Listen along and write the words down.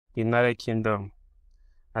United Kingdom.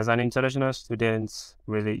 As an international student,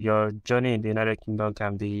 really, your journey in the United Kingdom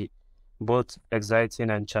can be both exciting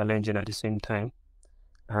and challenging at the same time.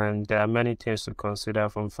 And there are many things to consider,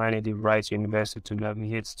 from finding the right university to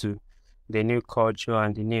navigate to the new culture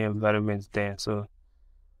and the new environment there. So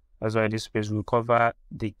that's why this space will cover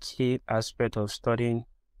the key aspect of studying,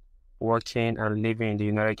 working, and living in the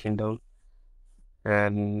United Kingdom,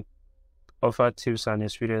 and offer tips and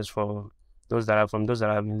experience for those that have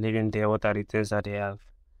been living there. What are the things that they are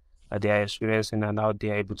experiencing and how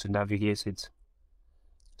they are able to navigate it.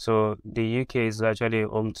 So the UK is actually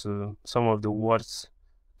home to some of the world's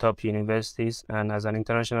top universities, and as an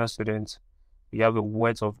international student, you have a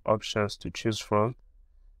wealth of options to choose from.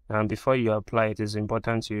 And before you apply, it is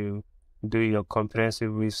important to do your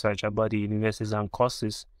comprehensive research about the universities and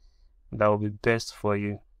courses that will be best for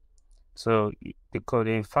you. So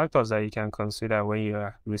the factors that you can consider when you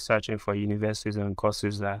are researching for universities and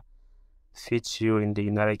courses that fit you in the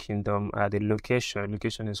United Kingdom are the location.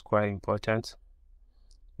 Location is quite important.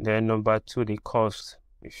 Then number two, the cost.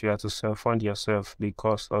 If you are to self-fund yourself, the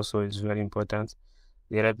cost also is very important.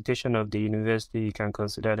 The reputation of the university, you can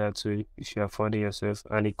consider that too if you are funding yourself.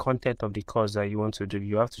 And the content of the course that you want to do,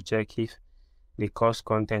 you have to check if the course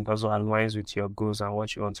content also aligns with your goals and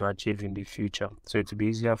what you want to achieve in the future. So it will be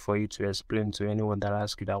easier for you to explain to anyone that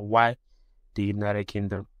asks you that why the United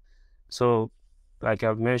Kingdom. So, like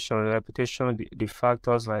I've mentioned, reputation, the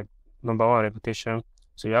factors like number one, reputation.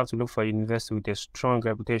 So you have to look for a university with a strong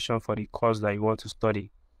reputation for the course that you want to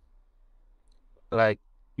study. Like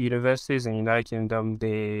universities in the United Kingdom,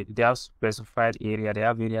 they have specified area. They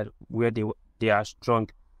have area where they are strong.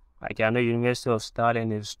 Like I know University of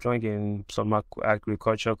Stirling is strong in some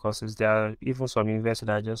agriculture courses. There are even some universities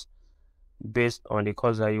that are just based on the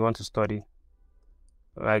course that you want to study.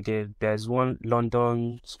 Like there's one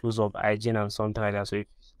London Schools of Hygiene and something like that. So if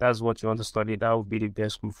that's what you want to study, that would be the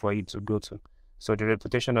best school for you to go to. So the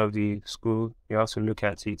reputation of the school, you have to look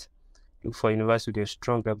at it. Look for university with a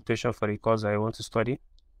strong reputation for the course that you want to study.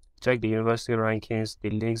 Check the university rankings, the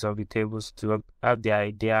links of the tables to have the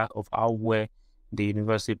idea of how well the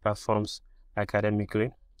university performs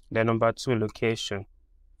academically. Then number two, location.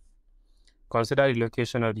 Consider the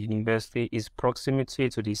location of the university, its proximity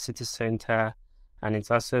to the city center, and its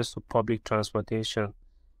access to public transportation.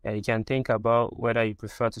 You can think about whether you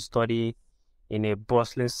prefer to study in a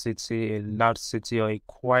bustling city, a large city, or a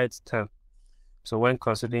quiet town. So when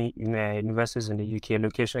considering universities in the UK,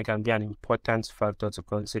 location can be an important factor to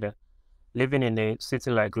consider. Living in a city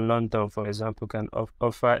like London, for example, can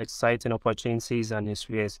offer exciting opportunities and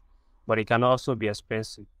experience, but it can also be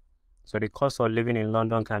expensive. So the cost of living in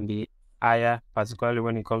London can be higher, particularly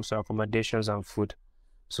when it comes to accommodations and food.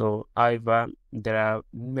 So, however, there are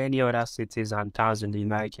many other cities and towns in the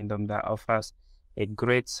United Kingdom that offers a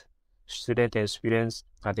great student experience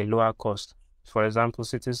at a lower cost. For example,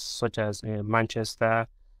 cities such as Manchester,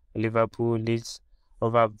 Liverpool, Leeds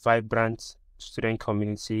offer vibrant student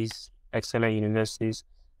communities, excellent universities,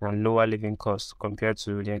 and lower living costs compared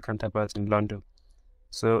to their counterparts in London.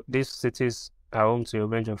 So these cities are home to a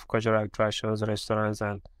range of cultural attractions, restaurants,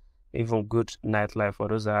 and even good nightlife for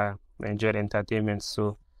those that enjoy entertainment.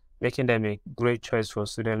 So making them a great choice for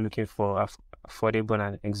students looking for affordable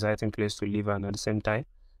and exciting place to live and at the same time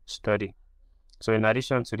study. So in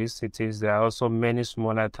addition to these cities, there are also many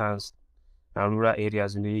smaller towns and rural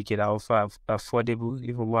areas in the UK that offer affordable,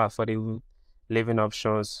 even more affordable living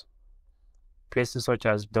options. Places such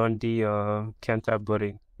as Dundee or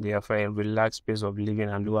Canterbury, they offer a relaxed pace of living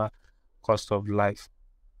and lower cost of life.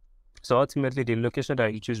 So ultimately, the location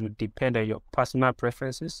that you choose will depend on your personal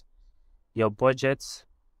preferences, your budget,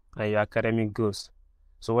 and your academic goals.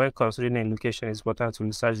 So when considering a location, it's important to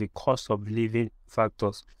research the cost of living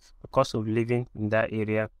factors, the cost of living in that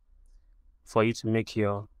area for you to make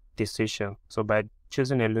your decision. So by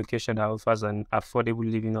choosing a location that offers an affordable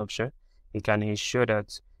living option, you can ensure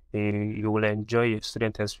that you will enjoy your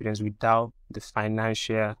student experience without the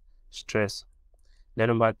financial stress. Then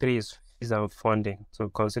number three is fees and funding. So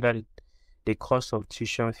consider the cost of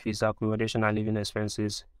tuition fees, accommodation, and living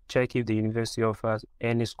expenses. Check if the university offers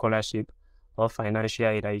any scholarship or financial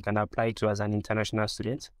aid that you can apply to as an international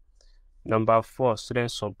student. Number four,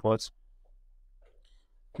 student support.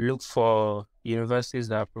 Look for universities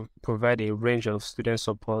that provide a range of student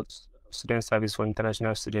support, student service for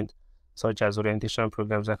international students, such as orientation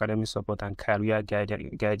programs, academic support, and career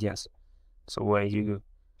guidance. So when you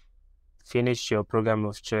finish your program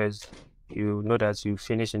of choice, you know that you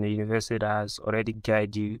finish in a university that has already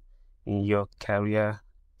guided you in your career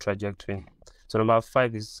trajectory. So number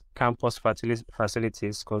five is campus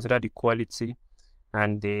facilities. Consider the quality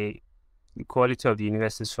and the the quality of the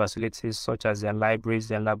university's facilities, such as their libraries,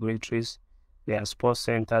 their laboratories, their sports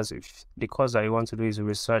centers. If the course that you want to do is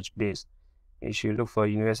research-based, you should look for a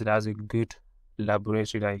university that has a good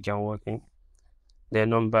laboratory that you can work in.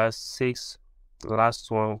 Then number 6,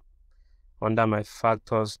 last one, under my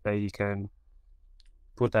factors that you can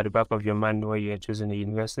put at the back of your mind when you're choosing a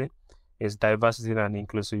university, is diversity and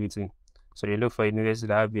inclusivity. So you look for a university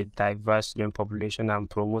that have a diverse student population and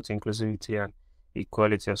promote inclusivity and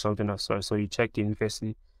equality or something of sort. So you check the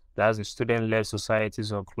university that has a student-led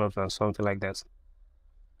societies or clubs and something like that.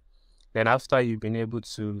 Then after you've been able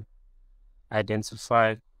to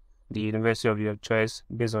identify the university of your choice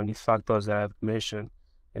based on the factors that I've mentioned,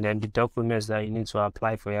 and then the documents that you need to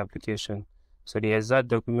apply for your application. So the exact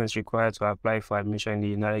documents required to apply for admission in the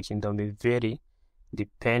United Kingdom may vary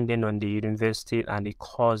depending on the university and the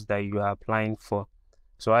course that you are applying for.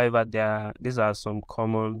 So however, these are some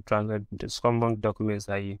common documents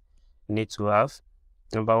that you need to have.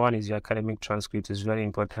 Number 1 is your academic transcript. It's very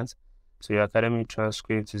important. So your academic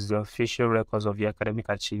transcript is the official records of your academic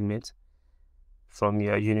achievement from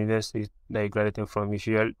your university that you graduated from. If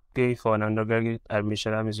you're paying for an undergraduate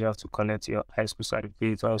admission, that means you have to collect your high school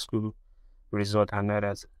certificate, high school result, and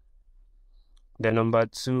others. Then number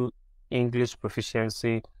 2, English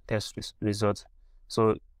proficiency test results.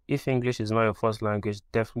 So if English is not your first language,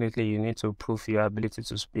 definitely you need to prove your ability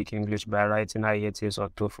to speak English by writing IELTS or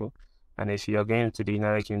TOEFL. And if you're going to the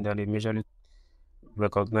United Kingdom, they majorly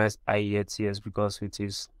recognize IELTS because it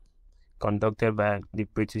is conducted by the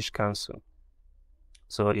British Council.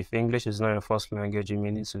 So if English is not your first language, you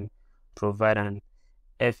may need to provide an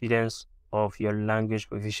evidence of your language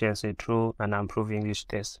proficiency through an improved English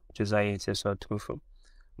test, which is IELTS or TOEFL.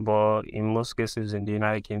 But in most cases in the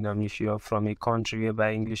United Kingdom, if you're from a country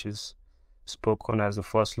whereby English is spoken as the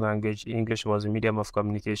first language, English was a medium of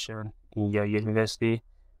communication in your university,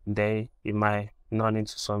 then you might not need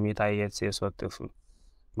to submit IELTS or TOEFL.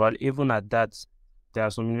 But even at that, there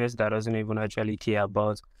are some universities that doesn't even actually care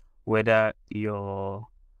about whether your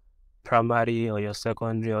primary or your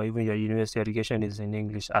secondary or even your university education is in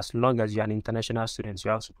English. As long as you're an international student, you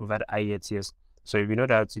have to provide IELTS. So if you know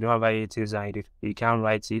that you don't have IELTS and you can't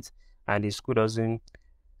write it, and the school doesn't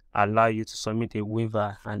allow you to submit a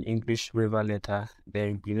waiver, an English waiver letter,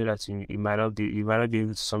 then you know that you might not be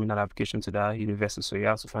able to submit an application to that university. So you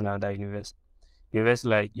have to find out that university. University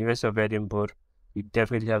like University of Edinburgh, you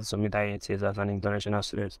definitely have to submit IELTS as an international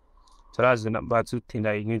student. So that's the number 2 thing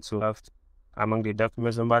that you need to have among the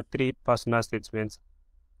documents. Number 3, personal statements.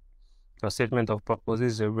 Your statement of purpose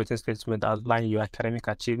is a written statement outlining your academic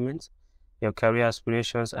achievements, your career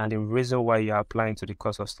aspirations, and the reason why you are applying to the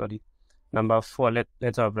course of study. Number 4,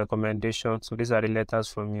 letter of recommendation. So these are the letters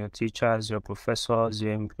from your teachers, your professors,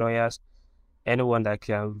 your employers, anyone that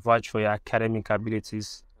can vouch for your academic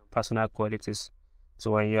abilities, personal qualities.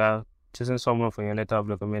 So when you are choosing someone for your letter of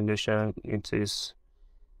recommendation, it is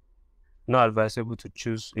not advisable to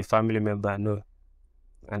choose a family member, no.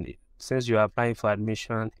 And since you are applying for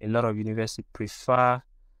admission, a lot of universities prefer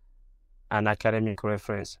an academic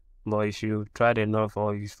reference. But if you tried enough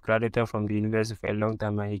or you've graduated from the university for a long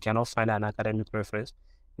time and you cannot find an academic reference,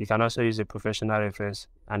 you can also use a professional reference,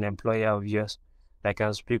 an employer of yours that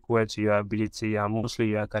can speak well to your ability and mostly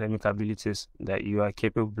your academic abilities that you are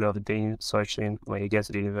capable of doing such thing when you get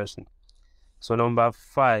to the university. So number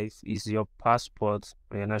 5 is your passport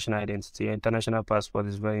or your national identity. Your international passport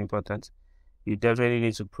is very important. You definitely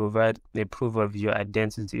need to provide a proof of your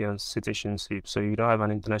identity and citizenship. So if you don't have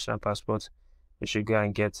an international passport, you should go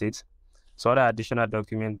and get it. So other additional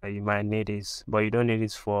document that you might need is, but you don't need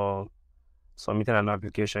it for submitting an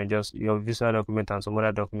application, just your visa document and some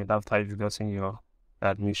other document after you've gotten your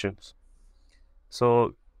admissions.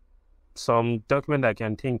 So some document I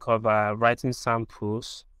can think of are writing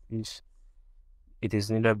samples if it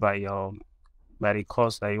is needed by the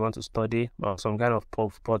course that you want to study, or some kind of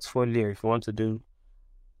portfolio if you want to do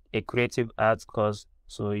a creative arts course.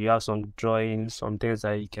 So you have some drawings, some things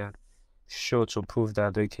that you can show to prove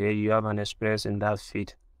that, okay, you have an experience in that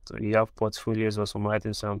field. So you have portfolios or some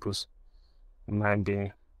writing samples. You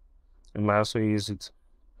might also use it.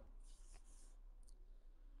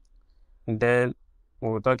 And then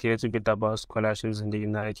we'll talk a little bit about scholarships in the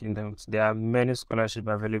United Kingdom. There are many scholarships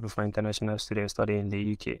available for international students studying in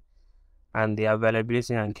the UK. And the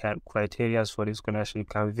availability and criteria for the scholarship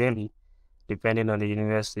can vary depending on the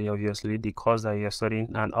university, obviously, the course that you're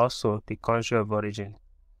studying, and also the country of origin.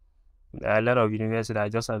 There are a lot of universities that are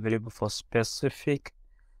just available for specific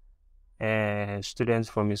students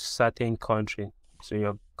from a certain country. So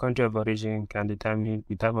your country of origin can determine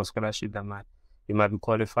the type of scholarship that you might be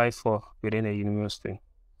qualified for within a university.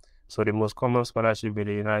 So the most common scholarship in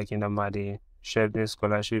the United Kingdom are the Chevening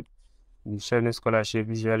Scholarship. The Chevening Scholarship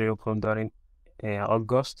usually open during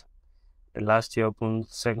August. The last year opened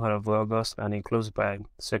 2nd of August and it closed by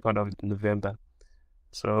 2nd of November.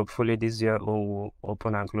 So hopefully this year will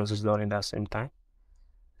open and closes during that same time.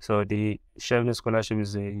 So the Chevening Scholarship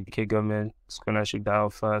is a UK government scholarship that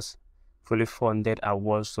offers fully funded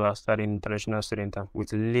awards to outstanding international students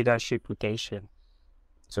with leadership potential.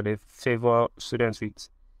 So they favor students with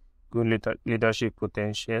good leadership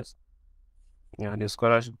potentials. Yeah, the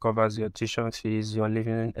scholarship covers your tuition fees, your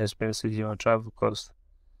living expenses, your travel costs.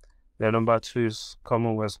 The number 2 is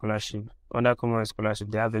Commonwealth Scholarship. Under Commonwealth Scholarship,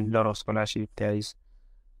 they have a lot of scholarship. There is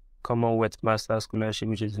Commonwealth Master Scholarship,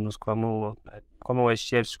 which is the most common. Commonwealth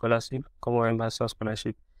Chef Scholarship, Commonwealth Master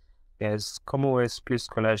Scholarship. There's Commonwealth Split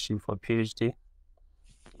Scholarship for PhD.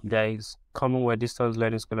 There is Commonwealth Distance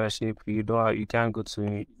Learning Scholarship. You can't go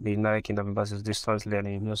to the United Kingdom because it's distance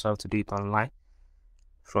learning. You also have to do it online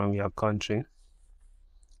from your country.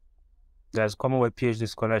 There's Commonwealth PhD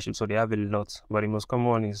Scholarship, so they have a lot, but the most common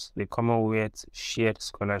one is the Commonwealth Shared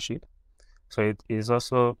Scholarship. So it is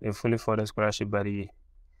also a fully funded scholarship by the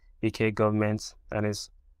UK government and is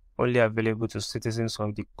only available to citizens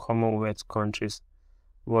of the Commonwealth countries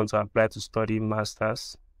who want to apply to study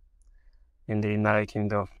masters in the United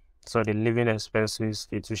Kingdom. So the living expenses,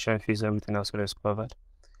 the tuition fees, everything else is covered.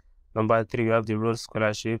 Number 3, we have the Rhodes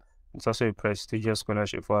Scholarship. It's also a prestigious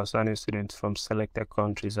scholarship for outstanding students from selected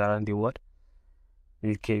countries around the world.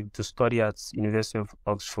 UK to study at University of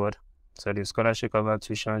Oxford. So the scholarship covers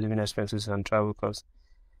tuition, living expenses, and travel costs.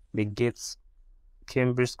 The Gates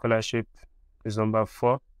Cambridge Scholarship is number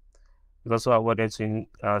 4. It's also awarded to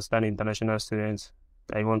outstanding international students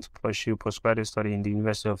that want to pursue postgraduate study in the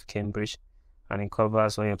University of Cambridge, and it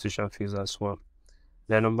covers all your tuition fees as well.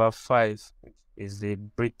 Then number 5 is the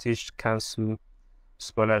British Council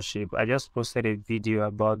Scholarship. I just posted a video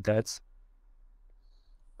about that,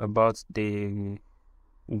 about the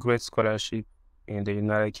Great Scholarship in the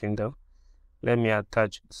United Kingdom. Let me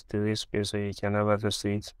attach it to this page so you can have access to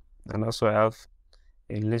it. And also I have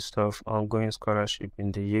a list of ongoing scholarship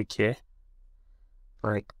in the UK,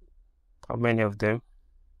 like how many of them?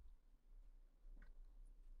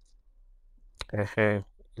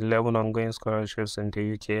 11 ongoing scholarships in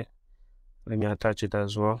the UK. Let me attach it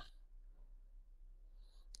as well.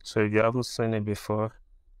 So if you haven't seen it before,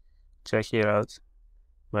 check it out.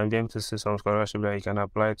 You might be able to see some scholarship that you can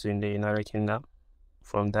apply to in the United Kingdom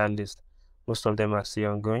from that list. Most of them are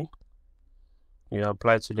still ongoing. You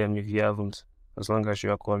apply to them if you haven't, as long as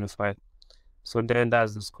you are qualified. So then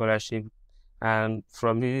that's the scholarship. And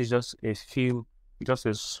from it is just a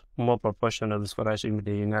small proportion of the scholarship in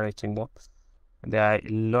the United Kingdom. There are a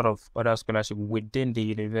lot of other scholarships within the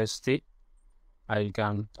university you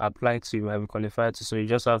can apply to, you might be qualified to. So you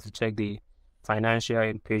just have to check the financial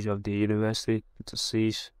aid page of the university to see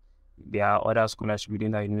if there are other scholarships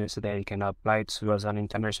within that university that you can apply to as an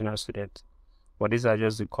international student. But these are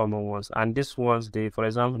just the common ones. And these ones, for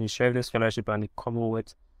example, the Chevening Scholarship and the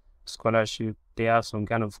Commonwealth Scholarship, they have some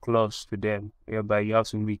kind of clause to them whereby you have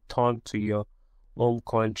to return to your home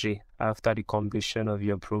country after the completion of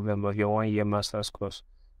your program of your 1-year master's course.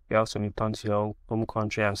 You have to return to your home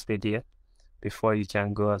country and stay there before you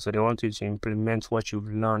can go. So they want you to implement what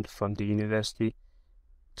you've learned from the university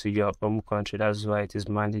to your home country. That's why it is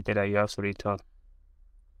mandated that you have to return.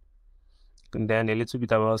 And then a little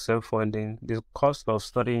bit about self-funding. The cost of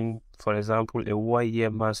studying, for example, a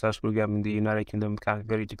 1-year master's program in the United Kingdom can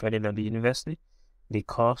vary depending on the university, the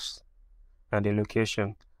cost, and the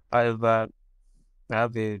location. However, I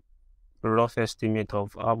have a rough estimate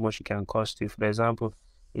of how much it can cost you. For example,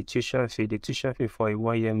 the tuition fee for a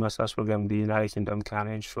 1-year master's program in the United Kingdom can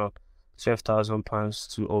range from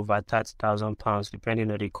 £12,000 to over £30,000 depending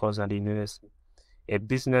on the course and the university. A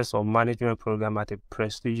business or management program at a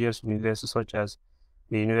prestigious university such as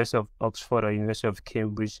the University of Oxford or University of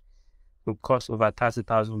Cambridge will cost over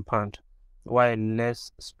 £30,000, while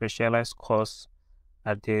less specialized course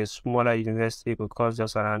at a smaller university will cost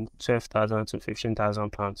just around £12,000 to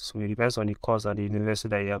 £15,000. So it depends on the course at the university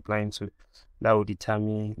that you're applying to. That will be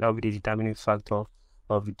the determining factor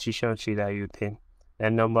of the tuition fee that you pay.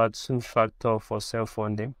 And number 2 factor for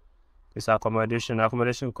self-funding is accommodation.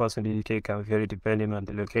 Accommodation costs in the UK can vary depending on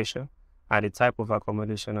the location and the type of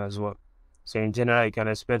accommodation as well. So in general, you can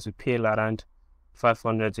expect to pay around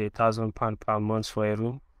 £500 to £1,000 per month for a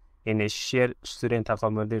room in a shared student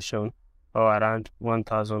accommodation, or around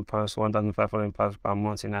 £1,000, £1,500 per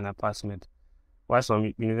month in an apartment. While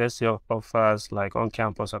some university offers like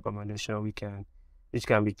on-campus accommodation, which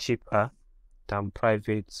can be cheaper than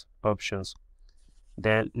private options.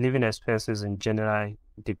 Then living expenses in general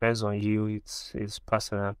It depends on you. It's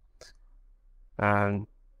personal. And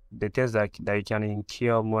the things that you can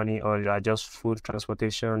incur money on are just food,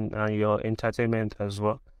 transportation, and your entertainment as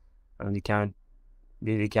well. And it can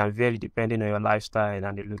vary depending on your lifestyle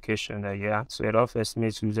and the location that you're at. So a rough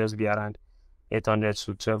estimate will just be around 800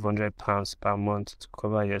 to 1,200 pounds per month to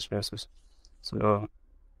cover your expenses. So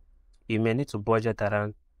you may need to budget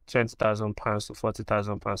around 20,000 pounds to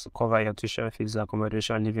 40,000 pounds to cover your tuition fees,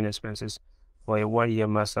 accommodation, living expenses for a 1-year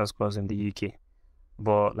master's course in the UK.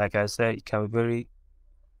 But like I said, it can vary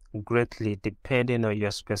greatly depending on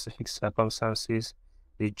your specific circumstances,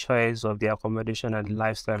 the choice of the accommodation and the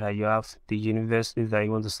lifestyle that you have, the university that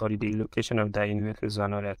you want to study, the location of that university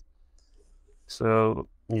and all that. So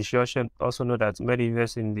you should also know that many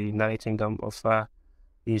universities in the United Kingdom offer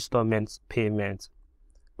installment payments,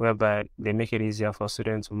 whereby they make it easier for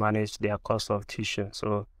students to manage their cost of tuition.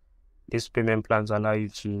 So these payment plans allow you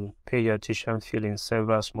to pay your tuition fee in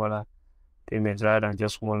several smaller payments rather than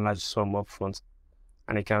just one large sum up front.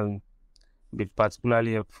 And it can be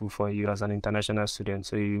particularly helpful for you as an international student.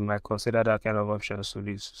 So you might consider that kind of option. So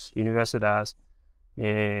this university that has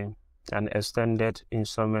an extended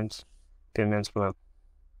installment payment plan.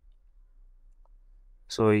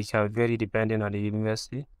 So it can vary depending on the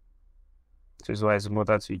university. So it's why it's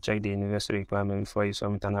important to check the university requirement before you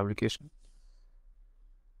submit an application.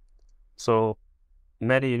 So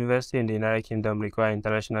many universities in the United Kingdom require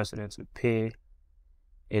international students to pay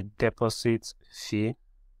a deposit fee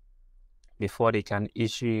before they can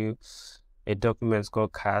issue a document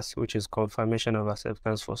called CAS, which is Confirmation of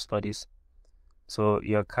Acceptance for Studies. So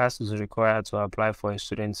your CAS is required to apply for a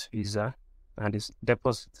student's visa, and this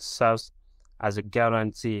deposit serves as a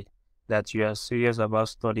guarantee that you are serious about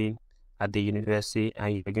studying at the university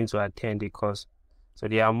and you're going to attend the course. So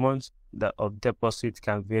the amount of deposit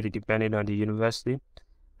can vary depending on the university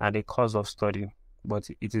and the course of study, but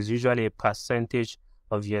it is usually a percentage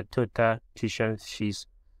of your total tuition fees.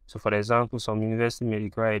 So for example, some universities may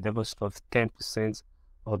require a deposit of 10%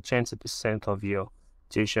 or 20% of your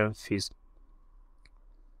tuition fees.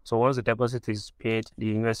 So once the deposit is paid, the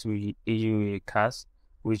university will issue a CAS,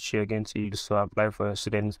 which you're going to use to apply for a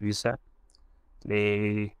student's visa.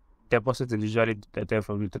 The deposit is usually deducted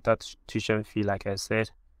from the total tuition fee, like I said,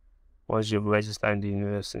 once you've registered in the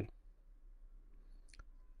university.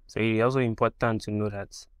 So it's also important to know that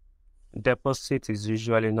deposit is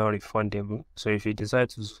usually not refundable. So if you decide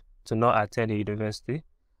to not attend the university,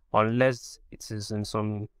 unless it is in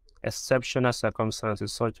some exceptional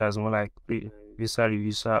circumstances, such as more like visa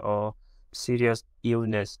refusal or serious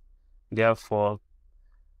illness, therefore,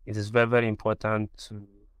 it is very, very important to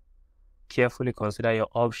carefully consider your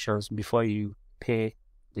options before you pay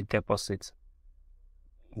the deposit,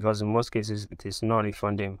 because in most cases it is not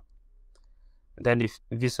refundable. Then the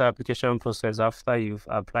visa application process, after you've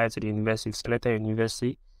applied to the university, you've selected a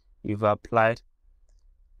university, you've applied,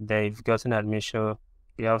 then you've gotten admission,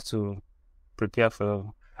 you have to prepare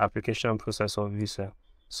for application process of visa.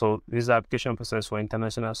 So visa application process for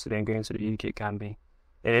international students going to the UK can be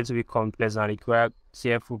a little bit complex and require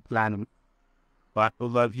careful planning. But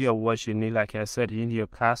overview of what you need, like I said, you need your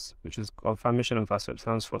CAS, which is Confirmation of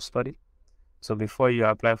Acceptance for Study. So before you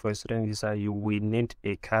apply for a student visa, you will need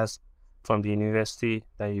a CAS from the university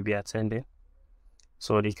that you'll be attending.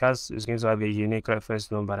 So the CAS is going to have a unique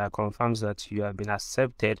reference number that confirms that you have been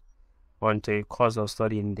accepted onto a course of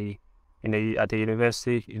study at the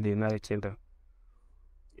university in the United Kingdom.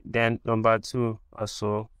 Then number 2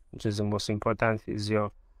 also, which is the most important, is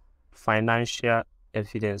your financial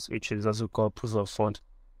evidence, which is also called proof of fund.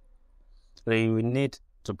 So you will need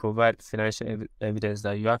to provide financial evidence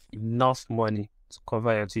that you have enough money to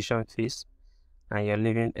cover your tuition fees and your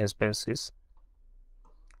living expenses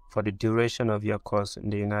for the duration of your course in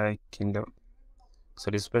the United Kingdom. So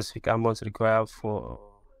the specific amount required for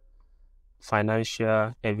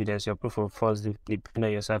financial evidence, your proof of funds, depending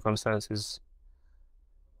on your circumstances.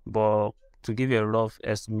 But to give you a rough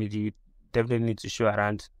estimate, you definitely need to show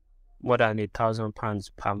around more than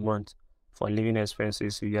 £1,000 per month for living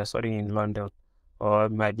expenses if you are studying in London, or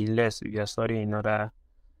it might be less if you are studying in another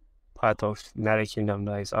part of the United Kingdom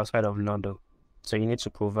that is outside of London. So you need to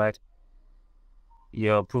provide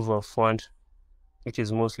your proof of fund, which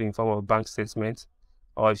is mostly in form of bank statements,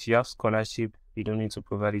 or if you have scholarship, you don't need to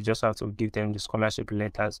provide. You just have to give them the scholarship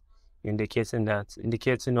letters indicating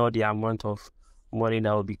all the amount of money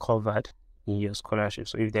that will be covered in your scholarship.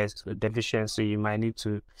 So if there's a deficiency, you might need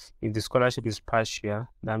to, if the scholarship is partial,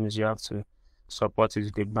 that means you have to support it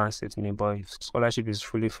with the bank statement. But if scholarship is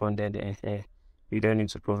fully funded, you don't need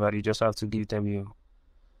to provide. You just have to give them your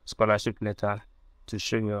scholarship letter to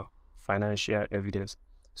show your financial evidence.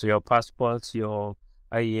 So your passport, your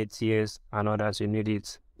IELTS, and others, you need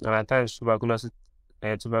it. And at times, tuberculosis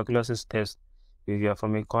test, if you're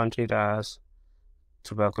from a country that has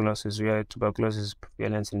tuberculosis, where tuberculosis is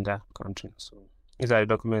prevalent in that country. So these are the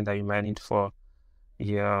documents that you might need for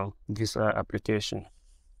your visa application.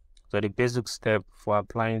 So the basic step for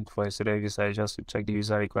applying for a student visa is just to check the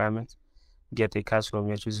visa requirements, get a card from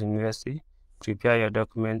your choosing university, prepare your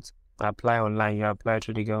documents, apply online. You apply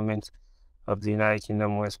through the government of the United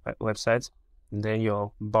Kingdom website. And then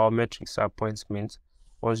your biometrics appointment.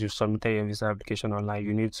 Once you've submitted your visa application online,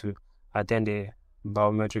 you need to attend a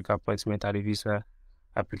biometric appointment at the visa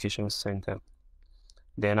application center.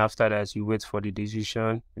 Then after that, you wait for the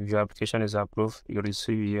decision. If your application is approved, you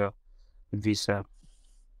receive your visa.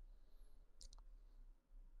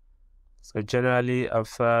 So generally,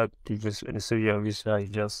 after you receive your visa, you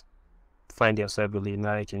just find yourself in the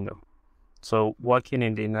United Kingdom. So working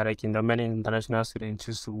in the United Kingdom, many international students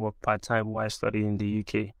choose to work part-time while studying in the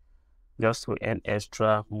UK, just to earn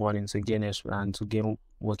extra money, to gain extra and to gain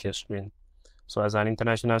work experience. So as an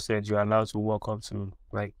international student, you're allowed to work up to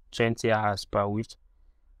like 20 hours per week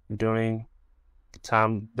during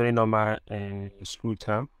normal school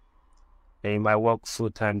term. And you might work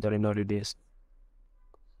full-time during holidays.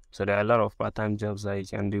 So there are a lot of part-time jobs that you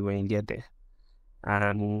can do when you get there.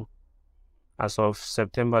 And as of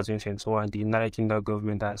September 2021, the United Kingdom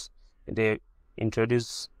government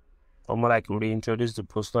reintroduced the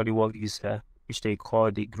post-study work visa, which they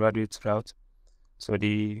call the graduate route. So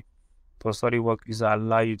the post-study work visa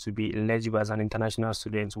allow you to be eligible as an international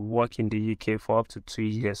student to work in the UK for up to 2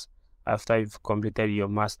 years after you've completed your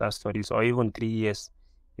master's studies, or even 3 years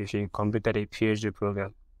if you completed a PhD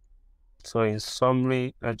program. So in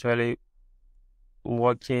summary, actually,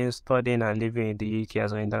 working, studying, and living in the UK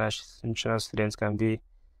as an international student can be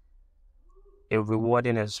a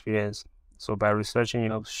rewarding experience. So by researching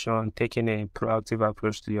your option, taking a proactive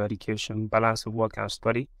approach to your education, balancing work and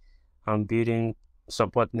study, and building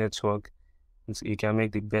support network, you can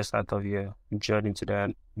make the best out of your journey to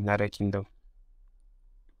the United Kingdom.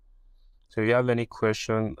 So if you have any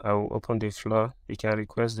question, I will open the floor. You can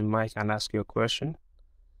request the mic and ask your question.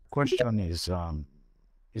 Question is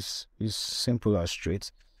simple and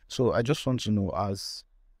straight. So I just want to know, as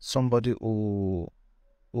somebody who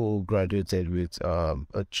graduated with a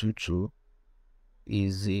 2-2,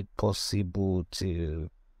 is it possible to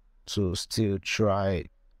still try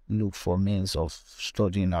look for means of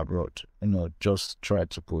studying abroad? Just try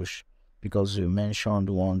to push, because you mentioned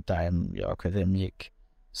one time your academic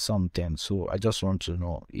something. So I just want to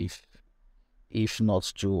know if not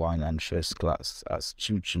 2-1 and first class, as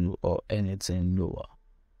 2-2 or anything lower,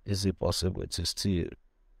 is it possible to still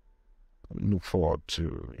look forward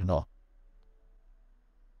to,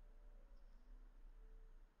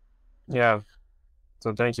 Yeah,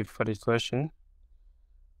 so thank you for the question.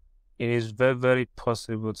 It is very, very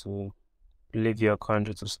possible to leave your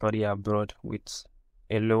country to study abroad with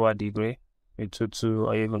a lower degree, a 2-2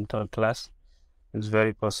 or even third class. It's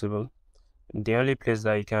very possible. The only place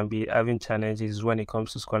that you can be having challenges is when it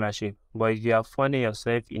comes to scholarship. But if you are funding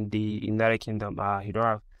yourself in the United Kingdom, you don't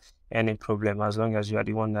have any problem as long as you are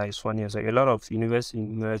the one that is funding yourself. A lot of universities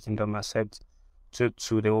in the United Kingdom accept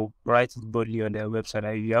 2-2. They will write it boldly on their website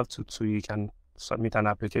that if you have 2-2, you can submit an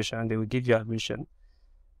application. They will give you admission.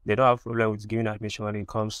 They don't have problem with giving admission when it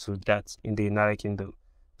comes to that in the United Kingdom.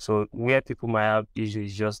 So where people might have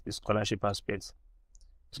issues is just the scholarship aspect.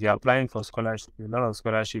 If you're applying for scholarship, a lot of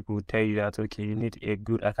scholarship will tell you that, okay, you need a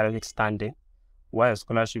good academic standing, while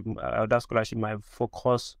that scholarship might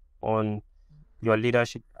focus on your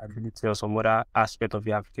leadership ability or some other aspect of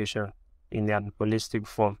your application in a holistic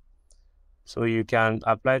form. So you can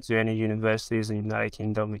apply to any universities in the United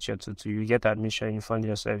Kingdom with your 2-2. You get admission, you fund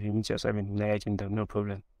yourself, you meet yourself in the United Kingdom, no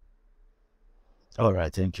problem. All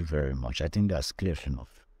right, thank you very much. I think that's clear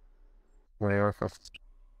enough. Very welcome.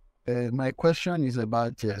 My question is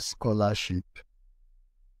about scholarship.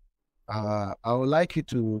 I would like you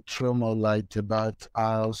to throw more light about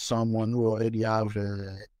how someone who already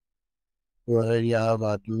have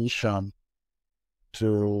admission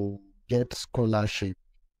to get scholarship.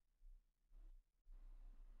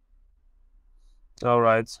 All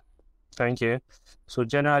right, thank you. So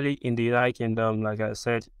generally in the United Kingdom, like I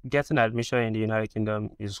said, getting admission in the United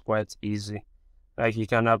Kingdom is quite easy. Like you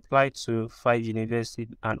can apply to 5 universities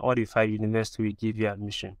and all the 5 universities will give you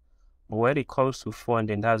admission. But when it comes to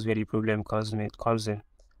funding, that's where the problem comes in.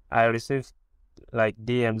 I receive like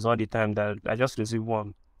DMs all the time that I just received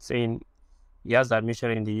one saying he has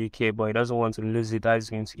admission in the UK, but he doesn't want to lose it. That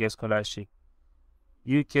is going to get scholarship.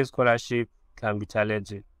 UK scholarship can be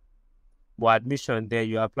challenging. But admission there,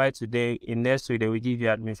 you apply today, in next week they will give you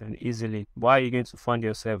admission easily. But how are you going to fund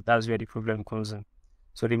yourself? That's where the problem comes in.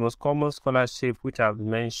 So the most common scholarship which I've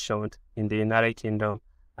mentioned in the United Kingdom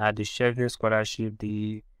are the Chevron scholarship,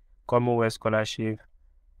 the Commonwealth scholarship,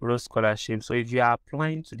 Rhodes scholarship. So if you are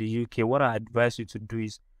applying to the UK, what I advise you to do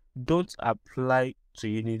is don't apply to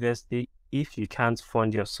university if you can't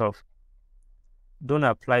fund yourself. Don't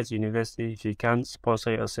apply to university if you can't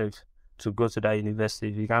sponsor yourself to go to that university,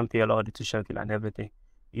 if you can't pay a lot of the tuition fee and everything.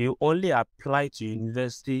 You only apply to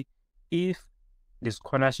university if the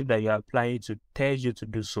scholarship that you're applying to tells you to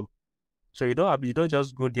do so. So you don't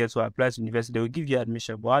just go there to apply to university. They will give you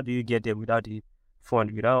admission, but how do you get there without the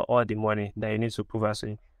fund, without all the money that you need to prove as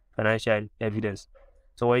a financial evidence?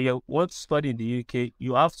 So when you want to study in the UK,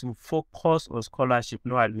 you have to focus on scholarship,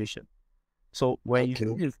 no admission. So when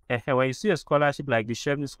you see a scholarship like the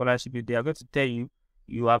Chevron scholarship, they are going to tell you,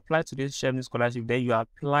 you apply to this Chevron scholarship, then you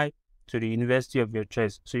apply to the university of your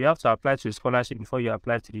choice. So you have to apply to a scholarship before you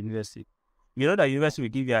apply to the university. You know that university will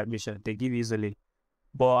give you admission, they give easily.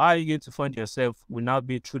 But how are you going to fund yourself will now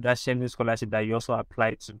be through that Chevron scholarship that you also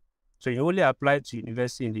apply to. So you only apply to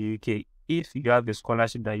university in the UK if you have a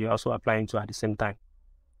scholarship that you're also applying to at the same time.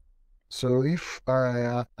 So if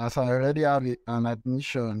as I already have an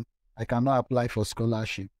admission, I cannot apply for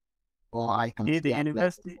scholarship, or I can. If the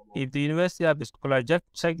university have a scholarship, just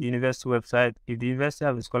check the university website. If the university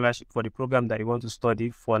have a scholarship for the program that you want to study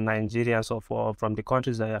for Nigerians or from the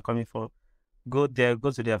countries that you are coming from, go there,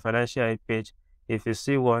 go to their financial aid page. If you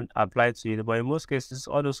see one, apply to it. But in most cases,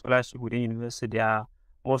 all those scholarships within university, they are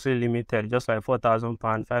mostly limited, just like £4,000,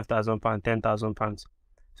 £5,000, £10,000.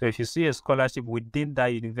 So if you see a scholarship within that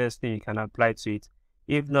university, you can apply to it.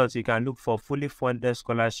 If not, you can look for fully funded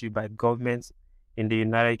scholarship by government in the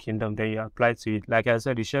United Kingdom, then you apply to it. Like I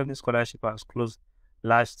said, the Chevron scholarship was closed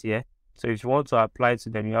last year. So if you want to apply to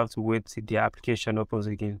them, you have to wait till the application opens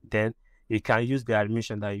again. Then you can use the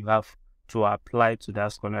admission that you have to apply to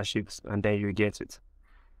that scholarships, and then you get it.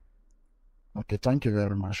 Okay, thank you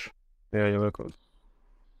very much. Yeah, you're welcome.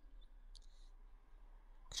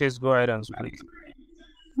 Please go ahead and speak.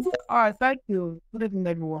 All right, thank you. Good evening,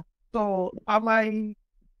 everyone. So, I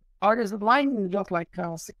was line just like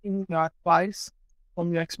seeking your advice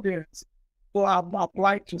from your experience. So, I've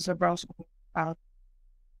applied to several schools. There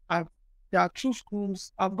are 2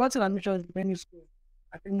 schools. I've gotten admission in many schools.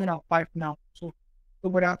 I think there are 5 now. So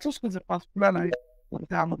but there are 2 schools in particular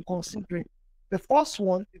that I'm considering. The first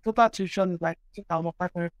one, the total tuition is like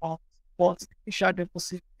 £2,500, but the initial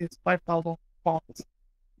deposit is £5,000.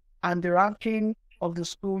 And the ranking of the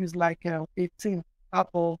school is like 18 out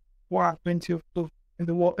of 120 of those in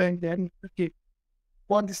the world and then UK.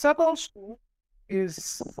 But the second school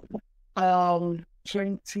is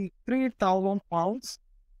 £23,000,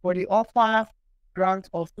 but they offer grant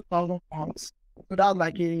of £2,000. So that's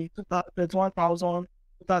like a 21,000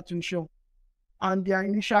 total tuition. And their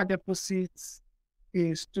initial deposit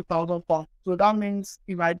is £2,000. So that means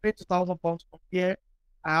if I pay £2,000 from here,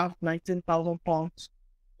 I have £19,000 to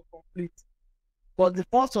complete. But the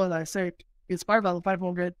first one I said is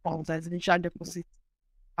 £5,500 as initial deposit.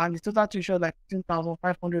 And the total tuition like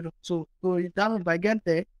 15,500 or so. So that means if I get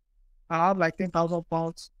there, I have like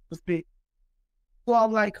 £10,000 to pay. So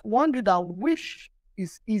I'm like wondering that which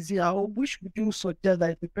is easier, or which would you suggest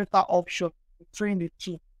that is the better option between the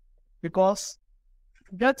two? Because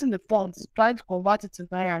getting the funds, trying to convert it to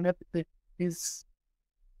Naira and everything is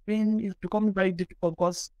becoming very difficult,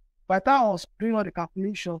 because by the time I was doing all the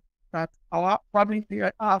calculations, that I probably think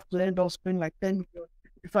I have to end up spending like 10 million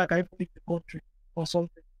before I can even leave the country or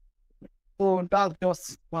something. So that's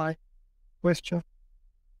just my question.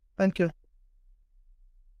 Thank you.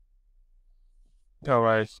 All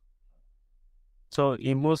right. So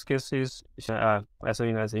in most cases, as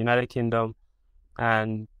the United Kingdom,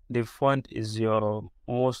 and the fund is your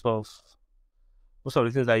most of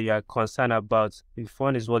the things that you are concerned about. The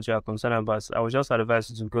fund is what you are concerned about. I would just advise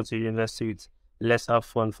you to go to university with lesser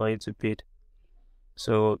fund for you to pay.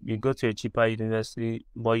 So you go to a cheaper university,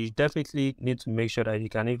 but you definitely need to make sure that you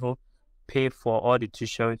can even pay for all the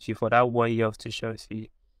tuition fee for that 1 year of tuition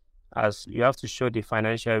fee, as you have to show the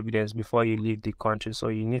financial evidence before you leave the country. So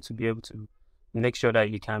you need to be able to make sure that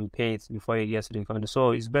you can pay it before you get to the country.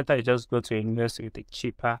 So it's better you just go to a university with a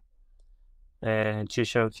cheaper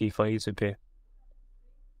tuition fee for you to pay.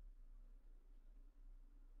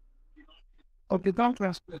 Okay, don't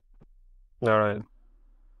ask. All right.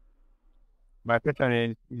 My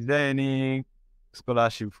question is there any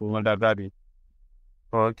scholarship for undergraduate?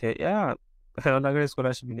 Okay, yeah. Undergraduate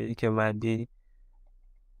scholarship in the UK might be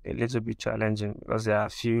a little bit challenging because there are a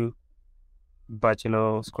few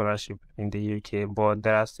bachelor scholarship in the UK, but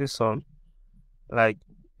there are still some Like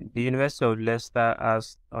the University of Leicester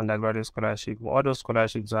has undergraduate scholarship. All those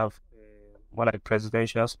scholarships have more like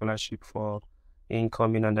presidential scholarship for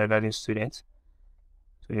incoming undergraduate students.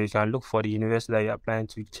 So you can look for the university that you're applying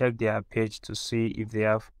to, check their page to see if they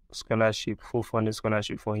have scholarship, full funding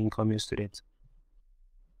scholarship for incoming students.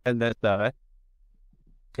 And that's that, right?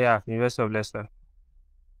 Yeah, University of Leicester.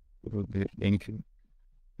 Okay, thank you.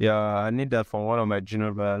 Yeah, I need that from one of my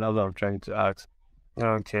junior brothers. That's what I'm trying to ask.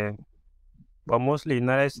 Okay. But mostly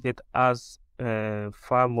United States has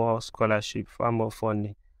far more scholarship, far more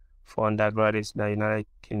funding for undergraduates than United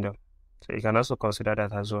Kingdom. So you can also consider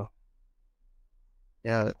that as well.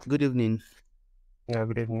 Yeah, good evening. Yeah,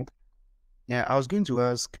 good evening. Yeah, I was going to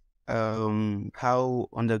ask how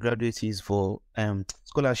undergraduate is for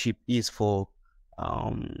scholarship is for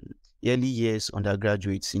early years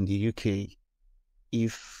undergraduates in the UK,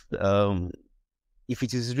 if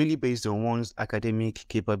it is really based on one's academic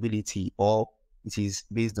capability or it is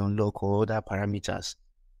based on luck or other parameters.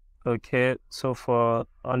 Okay, so for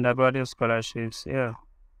undergraduate scholarships, yeah,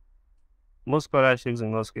 most scholarships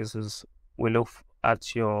in most cases will look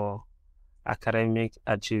at your academic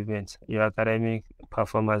achievement. Your academic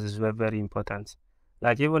performance is very, very important.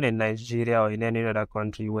 Like even in Nigeria or in any other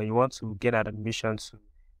country, when you want to get an admission to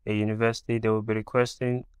a university, they will be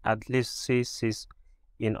requesting at least C6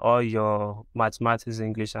 in all your mathematics,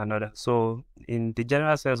 English, and other. So in the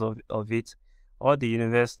general sense of it, all the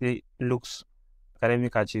university looks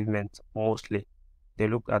academic achievement mostly. They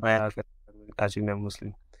look at academic achievement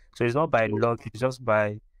mostly. So it's not by luck, it's just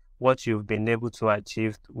by what you've been able to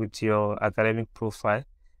achieve with your academic profile.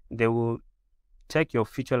 They will check your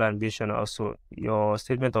future ambition also. Your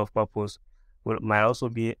statement of purpose might also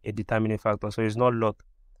be a determining factor. So it's not luck.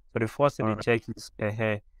 So the first thing they check is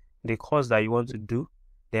the course that you want to do.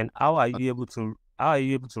 Then how are you able to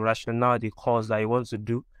rationalize the course that you want to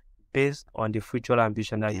do based on the future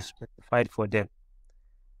ambition that you specified for them.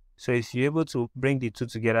 So if you're able to bring the two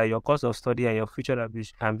together, your course of study and your future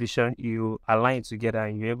ambition, you align together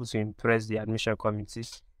and you're able to impress the admission committee,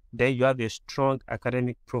 then you have a strong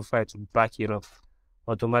academic profile to back it up.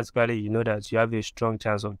 Automatically, you know that you have a strong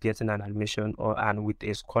chance of getting an admission and with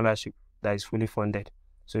a scholarship that is fully funded.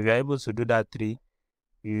 So if you're able to do that three,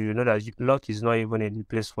 you know that luck is not even in the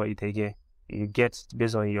place for it again. You get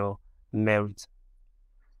based on your merit.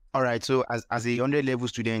 All right. So as a 100-level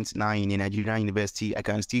student now in a Nigerian university, I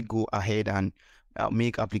can still go ahead and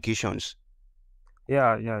make applications.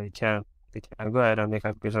 Yeah, you can. You can go ahead and make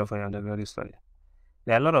application for your undergraduate study.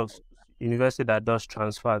 There are a lot of university that does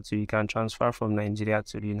transfer, so you can transfer from Nigeria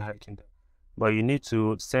to the United Kingdom. But you need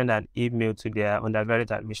to send an email to their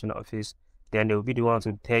undergraduate admission office. Then they will be the one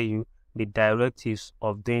to tell you the directives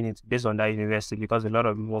of doing it based on that university, because a lot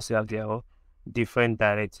of universities have their own different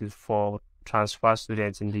directives for transfer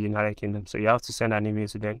students in the United Kingdom. So you have to send an email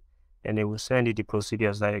to them, and they will send you the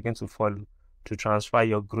procedures that you're going to follow to transfer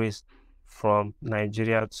your grades from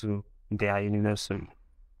Nigeria to their university.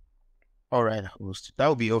 All right, host. That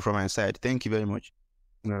will be all from my side. Thank you very much.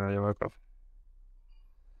 No, you're welcome.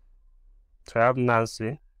 So I have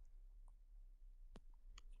Nancy.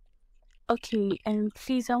 Okay, and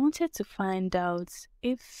please, I wanted to find out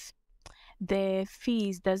if the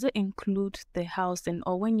fees, does it include the housing,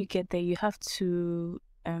 or when you get there you have to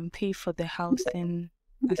pay for the housing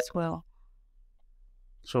as well?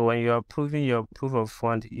 So when you are proving your proof of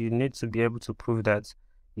fund, you need to be able to prove that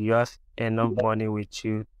you have enough money with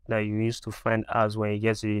you that you use to find house when you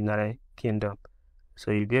get to the United Kingdom.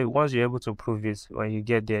 So once you're able to prove it, when you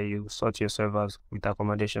get there, you sort yourself out with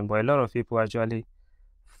accommodation. But a lot of people actually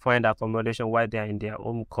find accommodation while they are in their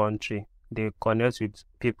home country. They connect with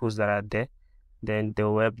people that are there, then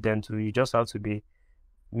they'll help them to. You just have to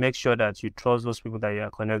make sure that you trust those people that you are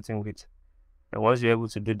connecting with. And once you're able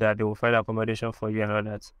to do that, they will find accommodation for you and all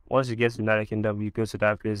that. Once you get to the United Kingdom, you go to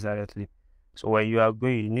that place directly. So when you are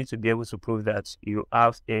going, you need to be able to prove that you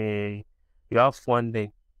have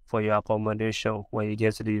funding for your accommodation when you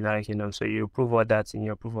get to the United Kingdom. So you prove all that in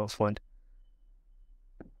your proof of fund.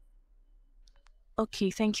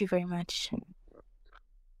 Okay, thank you very much.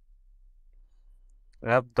 I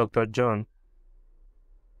have Dr. John.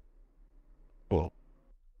 Oh,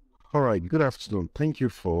 all right. Good afternoon. Thank you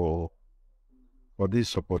for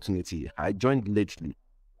this opportunity. I joined lately,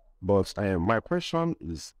 but my question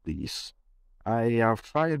is this: I have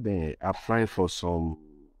tried applying for some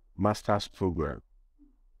master's program,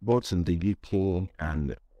 both in the UK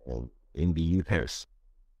and in the US.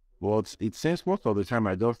 But it seems most of the time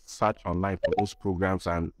I just search online for those programs,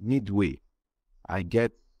 and midway I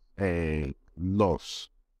get lost.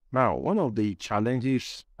 Now, one of the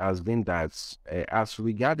challenges has been that as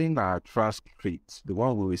regarding our transcript, the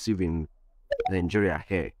one we receive in Nigeria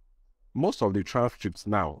here, most of the transcripts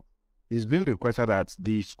now is being requested that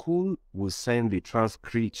the school will send the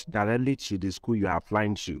transcript directly to the school you are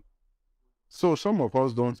applying to. So some of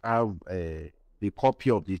us don't have the copy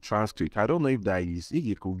of the transcript. I don't know if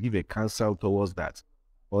you could give a counsel towards that,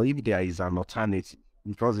 or if there is an alternative,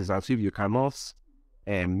 because it's as if you cannot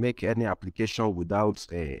make any application without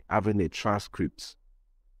having a transcript.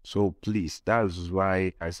 So please, that's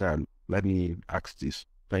why I said, let me ask this.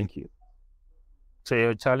 Thank you. So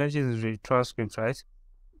your challenge is with transcript, right?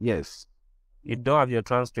 Yes, You don't have your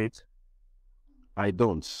transcript. I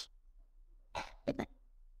don't.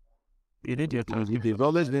 You need your transcript. They've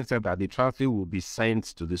always been said that the transcript will be sent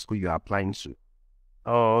to the school you're applying to.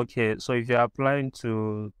 Oh, okay. So if you're applying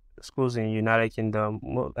to schools in United Kingdom,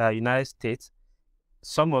 United States,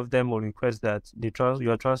 some of them will request that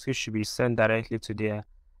your transcript should be sent directly to their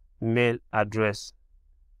mail address.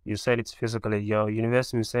 You send it physically. Your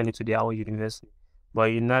university will send it to their own university. But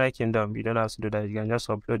in United Kingdom, you don't have to do that. You can just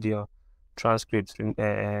upload your transcript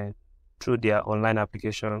through their online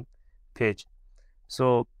application page.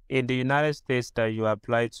 So in the United States that you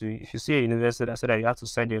apply to, if you see a university that said that you have to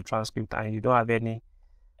send your transcript and you don't have any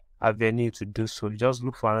avenue to do so, just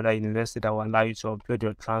look for another university that will allow you to upload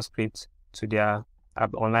your transcript to their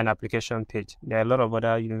online application page. There are a lot of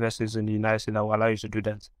other universities in the United States that will allow you to do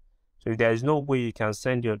that. So if there is no way you can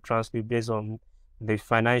send your transcript based on the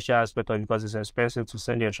financial aspect of it, because it's expensive to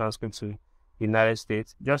send your transcript to the United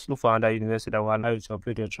States, just look for another university that will allow you to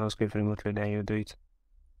upload your transcript remotely, then you do it.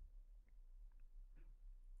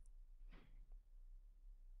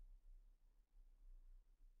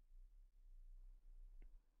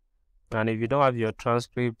 And if you don't have your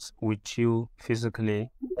transcript with you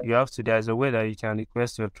physically, there's a way that you can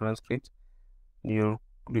request your transcript. You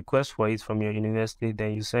request for it from your university,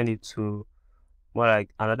 then you send it to more like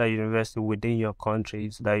another university within your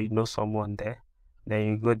country so that you know someone there. Then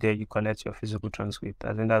you go there, you collect your physical transcript.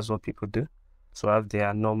 I think that's what people do. So have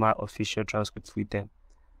their normal official transcripts with them.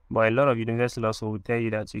 But a lot of universities also will tell you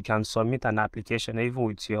that you can submit an application even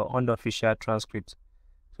with your unofficial transcript.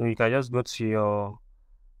 So you can just go to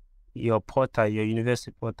your portal, your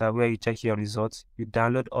university portal, where you check your results. You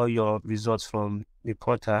download all your results from the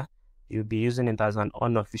portal. You'll be using it as an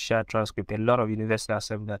unofficial transcript. A lot of universities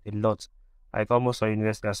accept that, a lot. Like almost all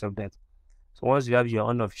universities accept that. So once you have your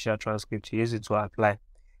unofficial transcript, you use it to apply.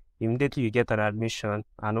 Immediately you get an admission,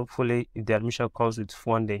 and hopefully if the admission comes with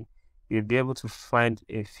funding, you'll be able to find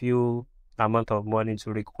a few amount of money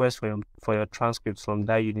to request for your transcripts from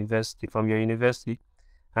your university,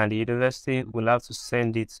 and the university will have to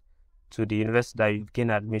send it to the university that you gain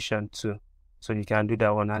admission to. So you can do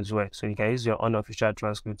that one as well. So you can use your unofficial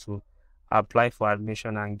transcript to apply for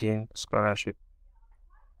admission and gain scholarship.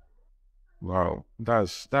 Wow,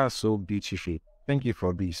 that's so beautiful. Thank you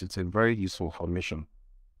for this. It's a very useful information.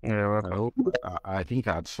 Yeah, I hope I think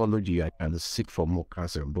I'd followed you. I can seek for more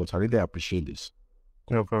counsel, but I really appreciate this.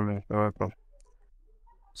 no problem. You're welcome.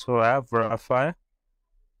 So I have Raphael.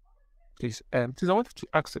 Please, I wanted to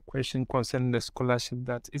ask a question concerning the scholarship.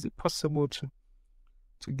 That is it possible to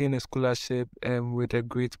gain a scholarship with a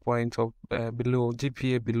grade point of below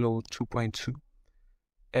GPA below 2.2,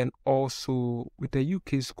 and also with the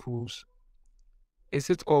UK schools? Is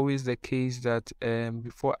it always the case that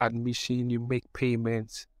before admission you make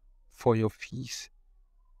payments for your fees?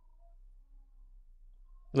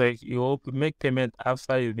 Like you will make payment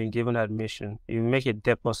after you've been given admission. You make a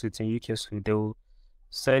deposit in UK school. They will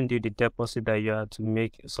send you the deposit that you have to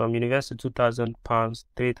make. Some university £2,000,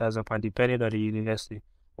 £3,000, depending on the university.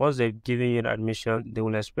 Once they've given you an admission, they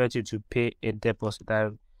will expect you to pay a deposit.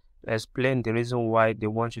 I'll explain the reason why they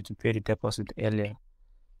want you to pay the deposit earlier.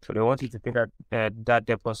 So they want you to pay that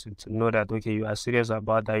deposit to know that, okay, you are serious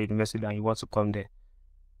about that university and you want to come there.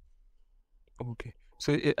 Okay.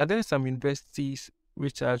 So are there some universities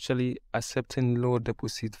which are actually accepting low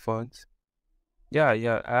deposit funds? Yeah.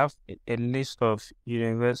 I have a list of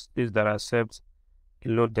universities that accept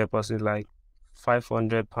low deposit, like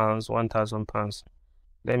 £500, £1,000.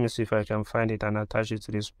 Let me see if I can find it and attach it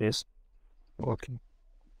to this page. Okay.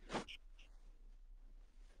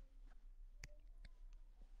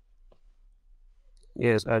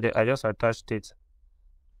 Yes, I just attached it.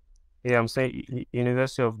 Yeah, I'm saying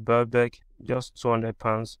University of Birkbeck, just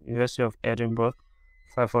 £200. University of Edinburgh,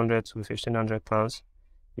 £500 to £1,500.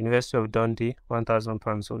 University of Dundee,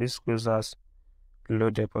 £1,000. So these schools has low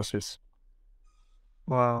deposits.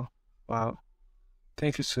 Wow.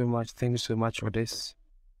 Thank you so much. Thank you so much for this.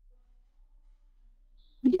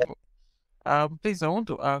 Please, I want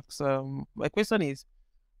to ask. My question is: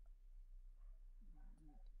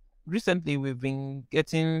 recently, we've been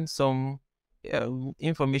getting some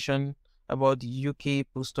information about the UK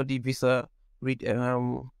post-study visa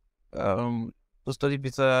post-study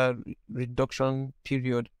visa reduction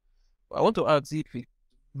period. I want to ask if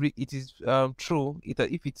it is true if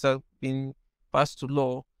it's been passed to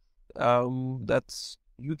law that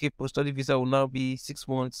UK post-study visa will now be 6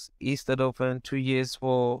 months instead of 2 years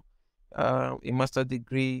for a master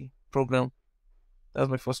degree program. That's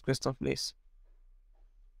my first question, please.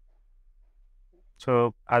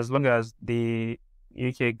 So as long as the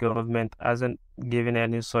UK government hasn't given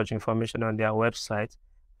any such information on their website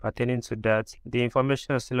pertaining to that, the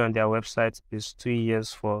information still on their website is 2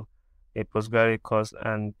 years for a postgraduate course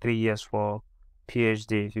and 3 years for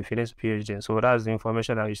PhD if you finish PhD. So that's the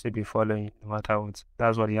information that you should be following no matter what.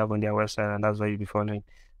 That's what you have on their website and that's what you'll be following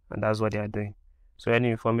and that's what they are doing. So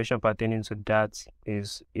any information pertaining to that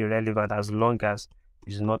is irrelevant as long as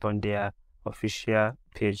it's not on their official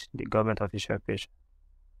page, the government official page.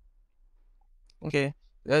 Okay.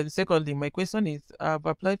 Secondly, my question is, I've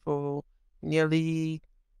applied for nearly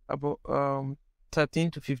about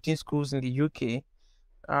 13 to 15 schools in the UK.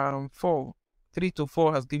 3 to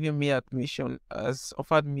 4 has given me admission, has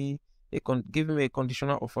offered me given me a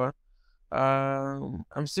conditional offer.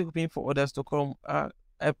 I'm still hoping for others to come. I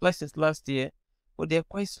applied since last year, but they're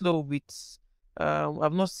quite slow with.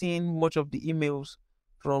 I've not seen much of the emails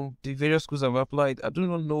from the various schools I've applied. I do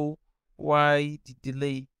not know why the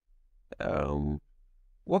delay.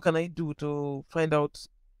 What can I do to find out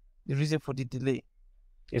the reason for the delay?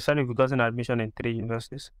 You said you've gotten admission in 3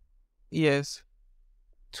 universities. Yes.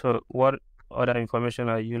 So what other information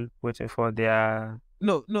are you waiting for?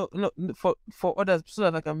 No. For others, so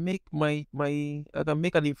that I can make I can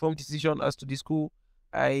make an informed decision as to the school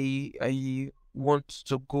I want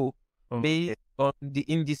to go based on the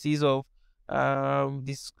indices of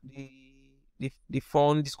the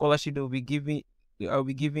fund, the scholarship that will be giving. I'll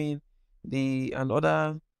be giving and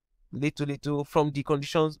other little from the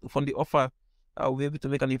conditions from the offer. I'll be able to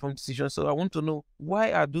make an informed decision. So I want to know,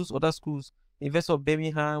 why are those other schools, University of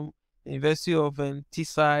Birmingham, University of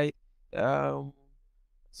Teesside,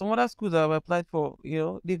 some other schools that I've applied for,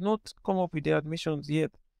 they've not come up with their admissions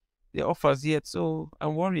yet, their offers yet. So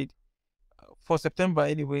I'm worried for September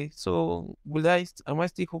anyway. So am I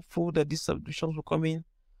still hopeful that these admissions will come in,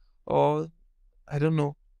 or I don't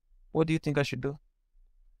know? What do you think I should do?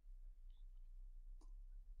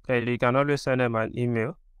 Okay, you can always send them an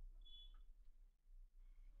email.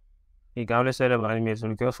 You can always send them an email to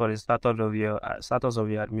request for the status of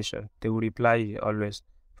your admission. They will reply you always.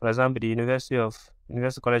 For example, the University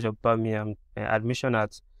College of Birmingham admission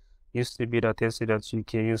at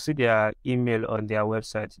ustb.ac.uk. You see their email on their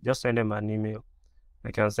website. Just send them an email. I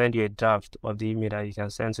can send you a draft of the email that you can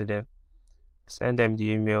send to them. Send them the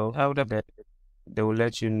email. They will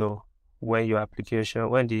let you know when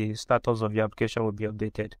the status of your application will be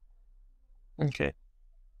updated. Okay.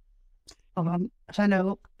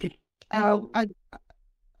 Hello. I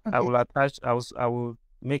will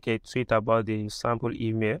make a tweet about the sample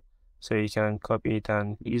email so you can copy it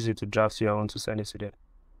and use it to draft your own to send it to them.